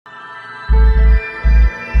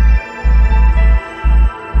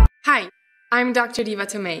I'm Dr. Diva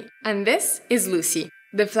Tomei, and this is Lucy,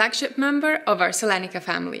 the flagship member of our Solenica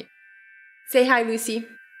family. Say hi, Lucy.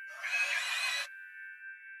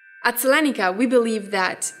 At Solenica, we believe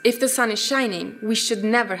that if the sun is shining, we should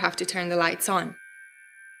never have to turn the lights on.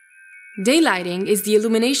 Daylighting is the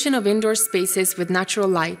illumination of indoor spaces with natural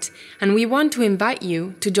light, and we want to invite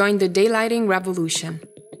you to join the daylighting revolution.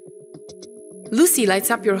 Lucy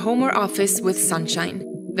lights up your home or office with sunshine.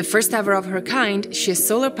 The first ever of her kind, she is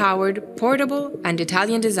solar-powered, portable, and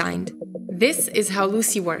Italian-designed. This is how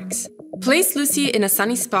Lucy works. Place Lucy in a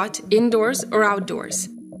sunny spot, indoors or outdoors.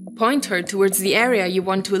 Point her towards the area you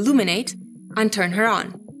want to illuminate and turn her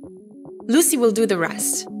on. Lucy will do the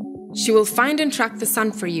rest. She will find and track the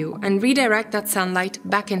sun for you and redirect that sunlight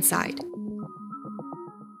back inside.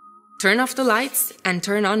 Turn off the lights and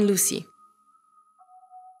turn on Lucy.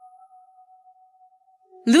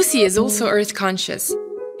 Lucy is also earth-conscious.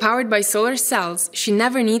 Powered by solar cells, she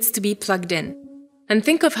never needs to be plugged in. And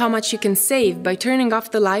think of how much you can save by turning off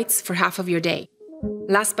the lights for half of your day.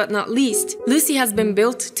 Last but not least, Lucy has been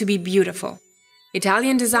built to be beautiful.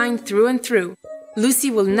 Italian design through and through, Lucy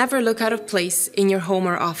will never look out of place in your home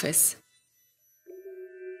or office.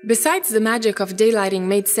 Besides the magic of daylighting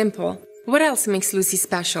made simple, what else makes Lucy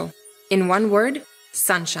special? In one word,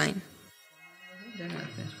 sunshine.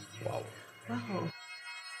 Wow. Wow.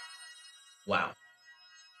 Wow.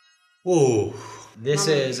 Whoa. This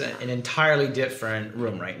is an entirely different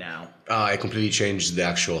room right now. I completely changed the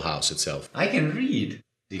actual house itself. I can read.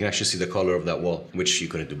 You can actually see the color of that wall, which you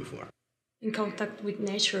couldn't do before. In contact with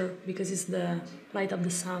nature, because it's the light of the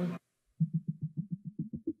sun.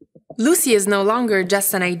 Lucy is no longer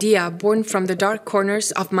just an idea born from the dark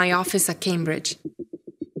corners of my office at Cambridge.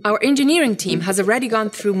 Our engineering team has already gone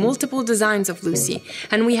through multiple designs of Lucy,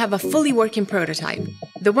 and we have a fully working prototype,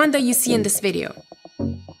 the one that you see in this video.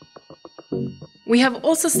 We have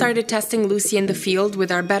also started testing Lucy in the field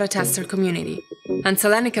with our beta tester community, and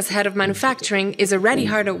Solenica's head of manufacturing is already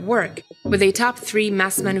hard at work with a top 3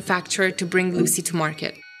 mass manufacturer to bring Lucy to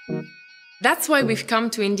market. That's why we've come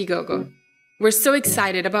to Indiegogo. We're so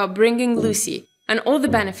excited about bringing Lucy and all the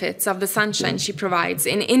benefits of the sunshine she provides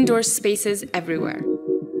in indoor spaces everywhere.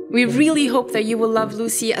 We really hope that you will love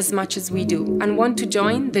Lucy as much as we do and want to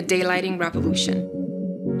join the daylighting revolution.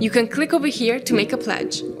 You can click over here to make a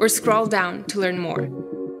pledge or scroll down to learn more.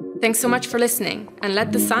 Thanks so much for listening, and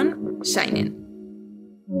let the sun shine in.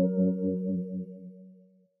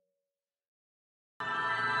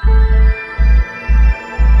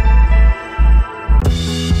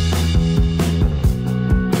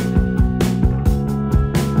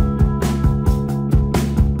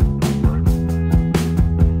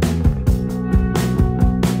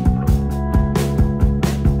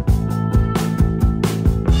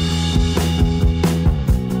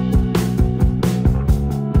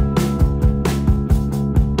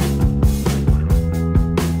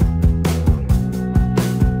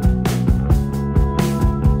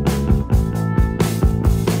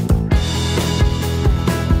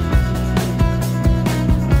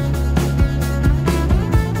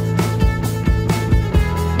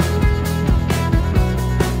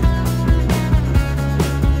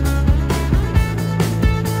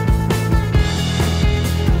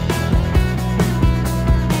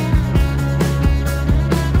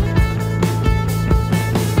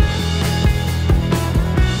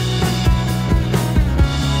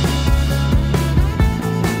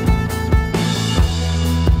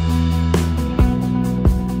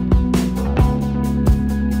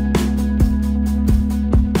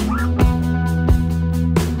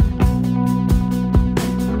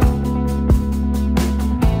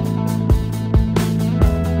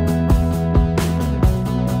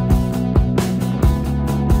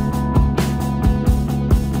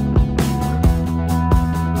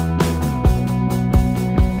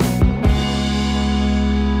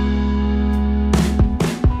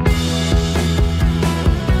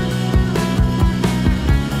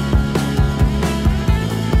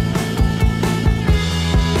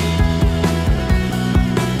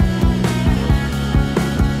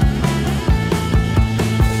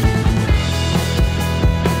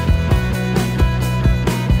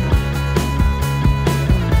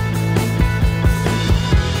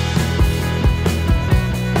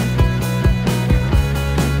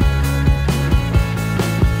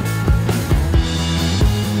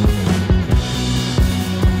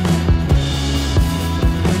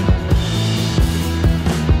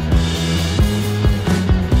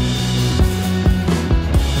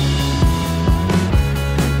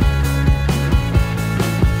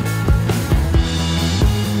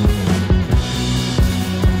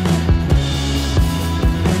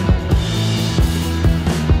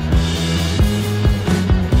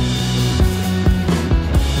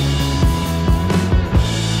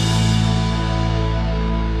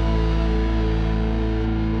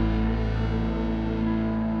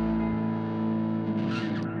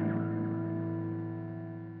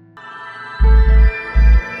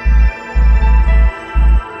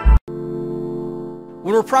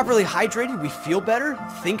 we're properly hydrated, we feel better,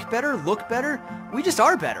 think better, look better, we just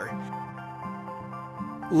are better.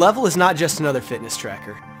 Level is not just another fitness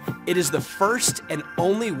tracker. It is the first and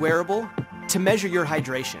only wearable to measure your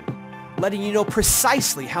hydration, letting you know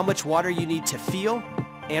precisely how much water you need to feel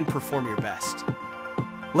and perform your best.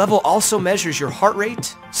 Level also measures your heart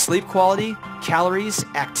rate, sleep quality, calories,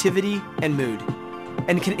 activity, and mood,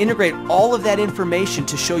 and can integrate all of that information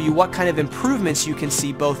to show you what kind of improvements you can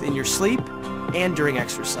see both in your sleep and during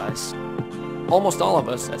exercise. Almost all of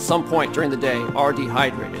us, at some point during the day, are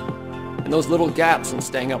dehydrated. And those little gaps in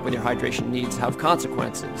staying up with your hydration needs have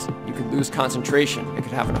consequences. You could lose concentration, it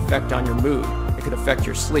could have an effect on your mood, it could affect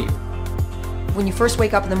your sleep. When you first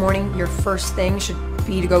wake up in the morning, your first thing should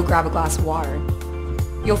be to go grab a glass of water.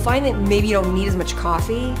 You'll find that maybe you don't need as much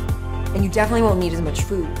coffee, and you definitely won't need as much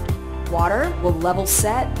food. Water will level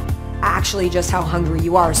set actually just how hungry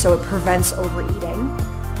you are, so it prevents overeating.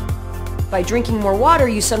 By drinking more water,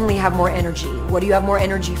 you suddenly have more energy. What do you have more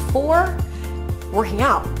energy for? Working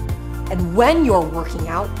out. And when you're working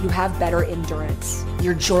out, you have better endurance.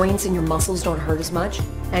 Your joints and your muscles don't hurt as much,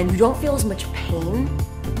 and you don't feel as much pain.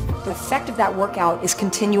 The effect of that workout is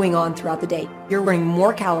continuing on throughout the day. You're burning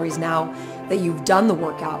more calories now that you've done the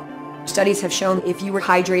workout. Studies have shown if you were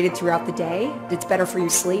hydrated throughout the day, it's better for your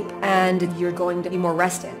sleep and you're going to be more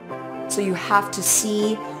rested. So you have to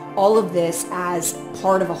see all of this as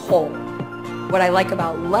part of a whole. What I like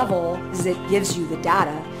about Level is it gives you the data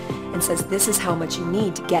and says this is how much you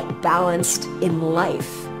need to get balanced in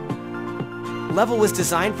life. Level was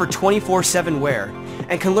designed for 24/7 wear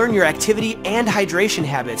and can learn your activity and hydration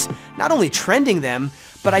habits, not only trending them,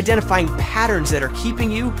 but identifying patterns that are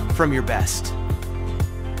keeping you from your best.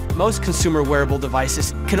 Most consumer wearable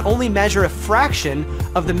devices can only measure a fraction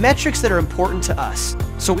of the metrics that are important to us,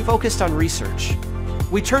 so we focused on research.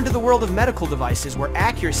 We turned to the world of medical devices where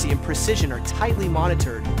accuracy and precision are tightly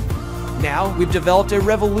monitored. Now, we've developed a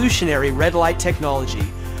revolutionary red light technology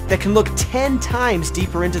that can look 10 times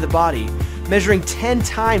deeper into the body, measuring 10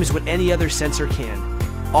 times what any other sensor can,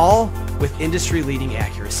 all with industry-leading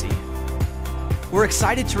accuracy. We're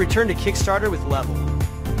excited to return to Kickstarter with Level.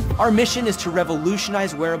 Our mission is to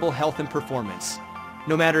revolutionize wearable health and performance,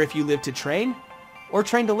 no matter if you live to train or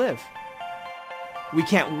train to live. We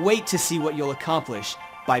can't wait to see what you'll accomplish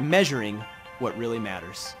by measuring what really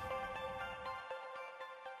matters.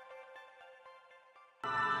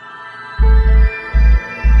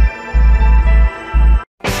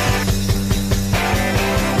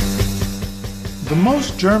 The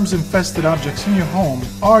most germs-infested objects in your home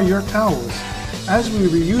are your towels. As we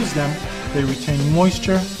reuse them, they retain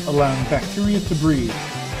moisture, allowing bacteria to breed.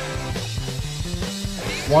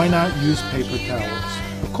 Why not use paper towels?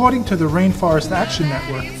 According to the Rainforest Action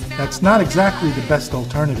Network, that's not exactly the best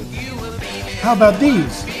alternative. How about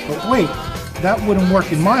these? But wait, that wouldn't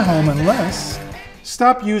work in my home unless...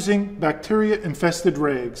 Stop using bacteria-infested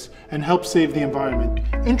rags and help save the environment.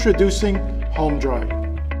 Introducing Home Dry.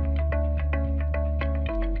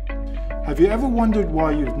 Have you ever wondered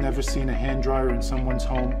why you've never seen a hand dryer in someone's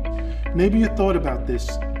home? Maybe you thought about this,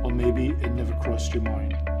 or maybe it never crossed your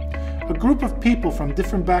mind. A group of people from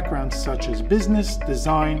different backgrounds such as business,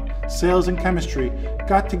 design, sales, and chemistry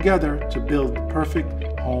got together to build the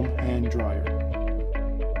perfect home hand dryer.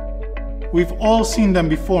 We've all seen them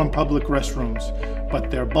before in public restrooms,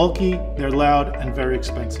 but they're bulky, they're loud, and very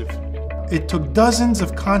expensive. It took dozens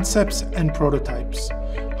of concepts and prototypes,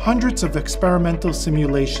 hundreds of experimental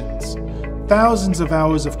simulations, thousands of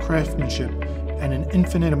hours of craftsmanship, and an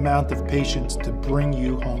infinite amount of patience to bring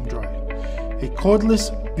you Home Dry. A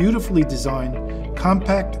cordless, beautifully designed,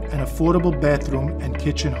 compact, and affordable bathroom and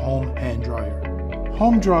kitchen home hand dryer.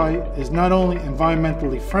 Home Dry is not only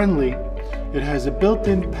environmentally friendly, it has a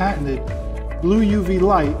built-in patented blue UV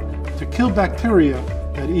light to kill bacteria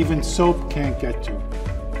that even soap can't get to.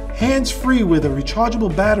 Hands-free with a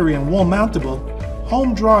rechargeable battery and wall-mountable,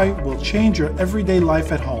 Home Dry will change your everyday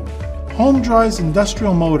life at home. Home Dry's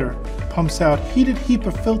industrial motor pumps out heated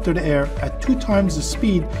HEPA filtered air at 2 times the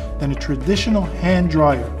speed than a traditional hand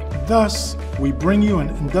dryer. Thus, we bring you an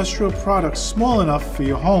industrial product small enough for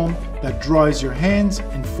your home that dries your hands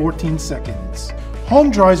in 14 seconds.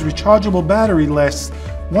 Home Dry's rechargeable battery lasts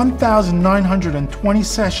 1,920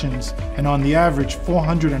 sessions and on the average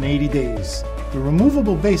 480 days. The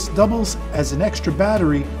removable base doubles as an extra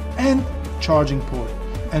battery and charging port.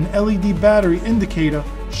 An LED battery indicator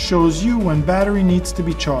shows you when battery needs to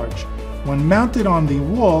be charged. When mounted on the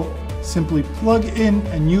wall, simply plug in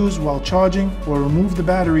and use while charging or remove the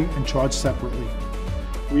battery and charge separately.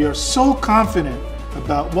 We are so confident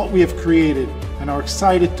about what we have created and are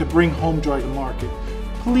excited to bring Home Dry to market.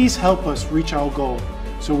 Please help us reach our goal.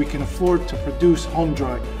 so we can afford to produce home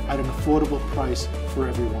dry at an affordable price for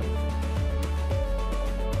everyone.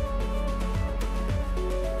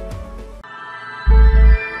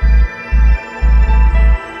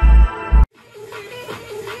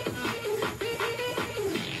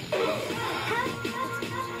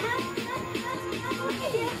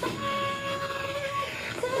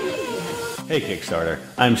 Hey Kickstarter,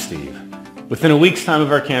 I'm Steve. Within a week's time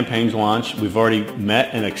of our campaign's launch, we've already met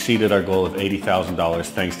and exceeded our goal of $80,000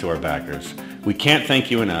 thanks to our backers. We can't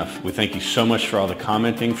thank you enough. We thank you so much for all the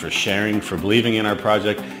commenting, for sharing, for believing in our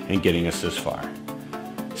project, and getting us this far.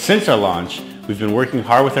 Since our launch, we've been working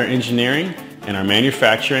hard with our engineering and our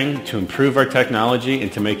manufacturing to improve our technology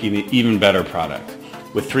and to make an even better product.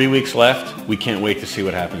 With 3 weeks left, we can't wait to see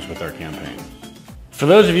what happens with our campaign. For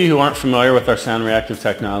those of you who aren't familiar with our sound reactive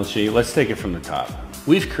technology, let's take it from the top.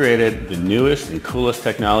 We've created the newest and coolest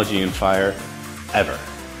technology in fire ever.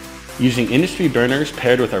 Using industry burners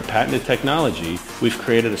paired with our patented technology, we've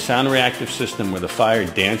created a sound reactive system where the fire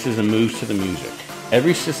dances and moves to the music.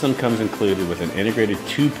 Every system comes included with an integrated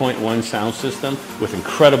 2.1 sound system with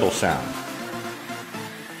incredible sound.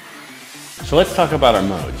 So let's talk about our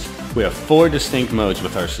modes. We have 4 distinct modes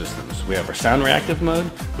with our systems. We have our sound reactive mode,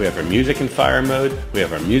 we have our music and fire mode, we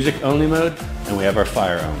have our music only mode, and we have our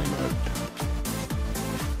fire only mode.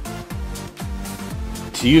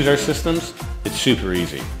 To use our systems, it's super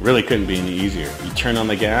easy. Really couldn't be any easier. You turn on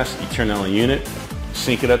the gas, you turn on the unit,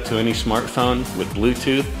 sync it up to any smartphone with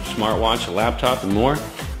Bluetooth, smartwatch, a laptop, and more,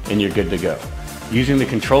 and you're good to go. Using the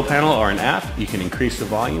control panel or an app, you can increase the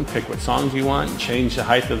volume, pick what songs you want, change the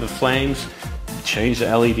height of the flames, change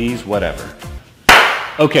the LEDs, whatever.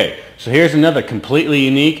 Okay, so here's another completely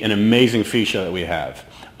unique and amazing feature that we have.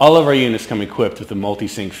 All of our units come equipped with the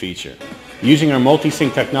multi-sync feature. Using our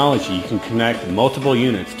multi-sync technology, you can connect multiple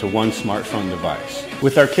units to one smartphone device.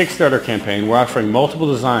 With our Kickstarter campaign, we're offering multiple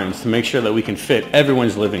designs to make sure that we can fit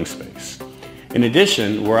everyone's living space. In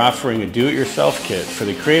addition, we're offering a do-it-yourself kit for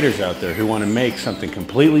the creators out there who want to make something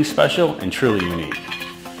completely special and truly unique.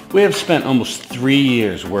 We have spent almost 3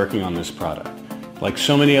 years working on this product. Like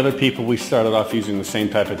so many other people, we started off using the same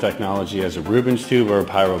type of technology as a Rubens tube or a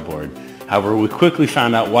pyro board. However, we quickly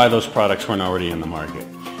found out why those products weren't already in the market.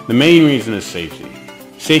 The main reason is safety.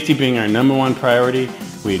 Safety being our #1 priority,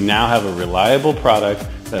 we now have a reliable product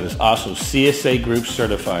that is also CSA Group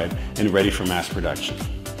certified and ready for mass production.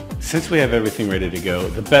 Since we have everything ready to go,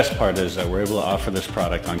 the best part is that we're able to offer this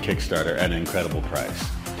product on Kickstarter at an incredible price.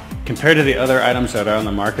 Compared to the other items that are on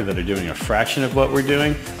the market that are doing a fraction of what we're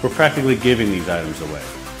doing, we're practically giving these items away.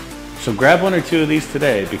 So grab 1 or 2 of these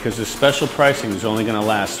today because this special pricing is only going to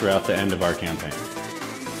last throughout the end of our campaign.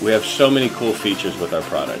 We have so many cool features with our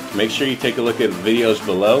product. Make sure you take a look at the videos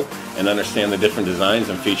below and understand the different designs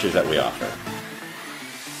and features that we offer.